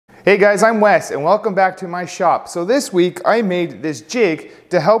Hey guys, I'm Wes and welcome back to my shop. So this week I made this jig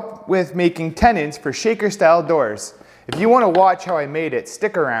to help with making tenons for shaker style doors. If you want to watch how I made it,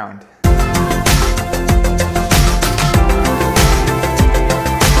 stick around.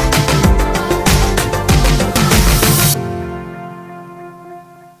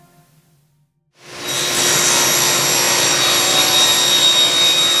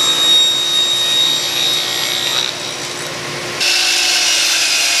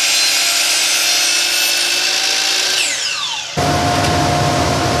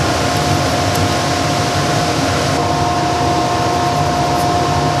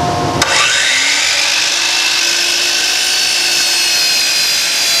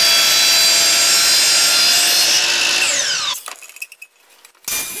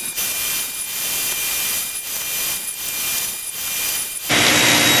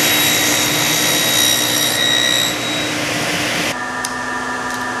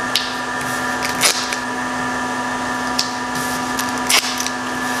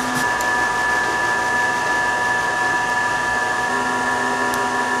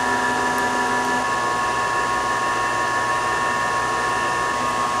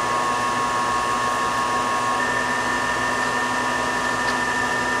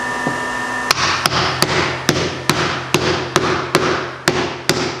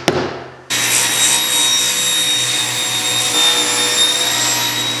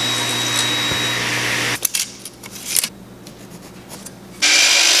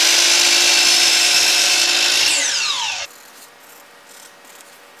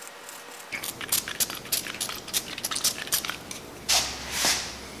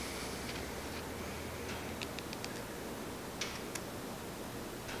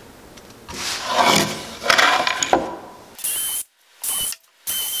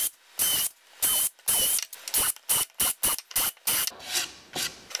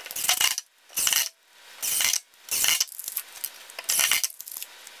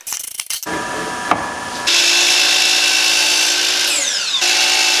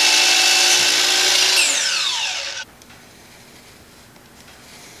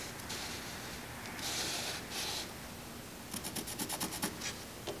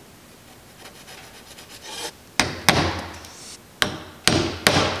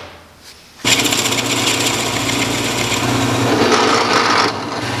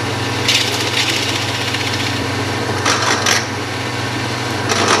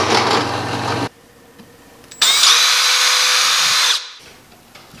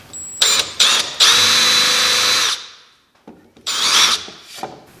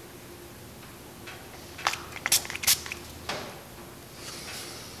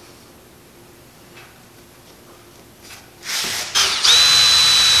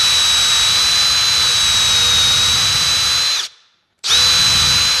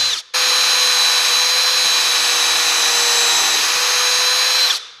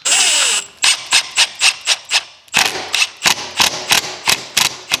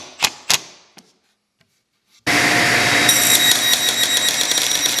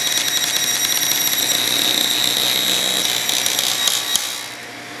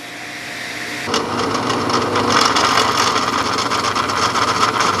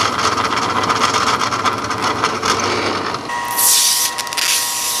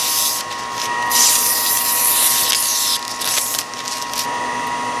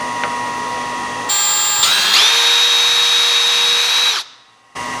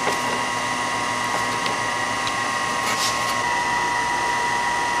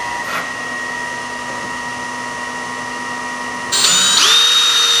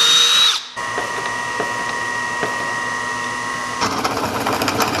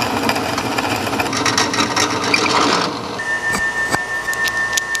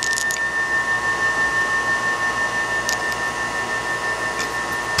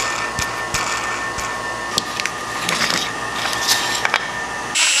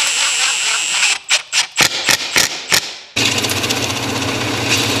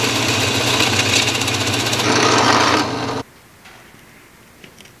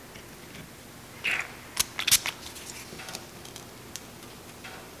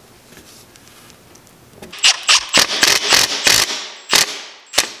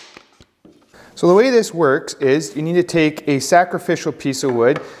 So the way this works is you need to take a sacrificial piece of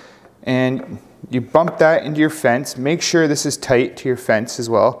wood and you bump that into your fence. Make sure this is tight to your fence as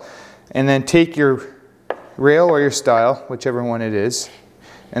well. And then take your rail or your stile, whichever one it is,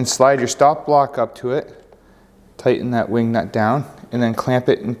 and slide your stop block up to it. Tighten that wing nut down and then clamp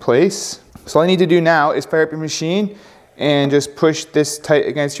it in place. So all I need to do now is fire up your machine and just push this tight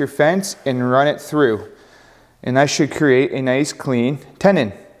against your fence and run it through. And that should create a nice clean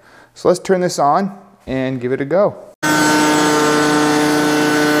tenon. So let's turn this on and give it a go.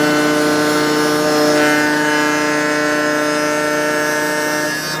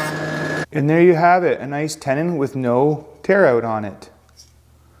 And there you have it, a nice tenon with no tear out on it.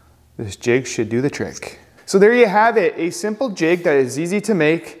 This jig should do the trick. So there you have it, a simple jig that is easy to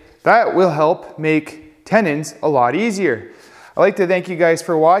make that will help make tenons a lot easier. I'd like to thank you guys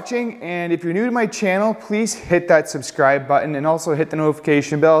for watching, and if you're new to my channel, please hit that subscribe button and also hit the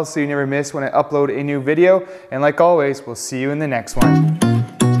notification bell so you never miss when I upload a new video. And like always, we'll see you in the next one.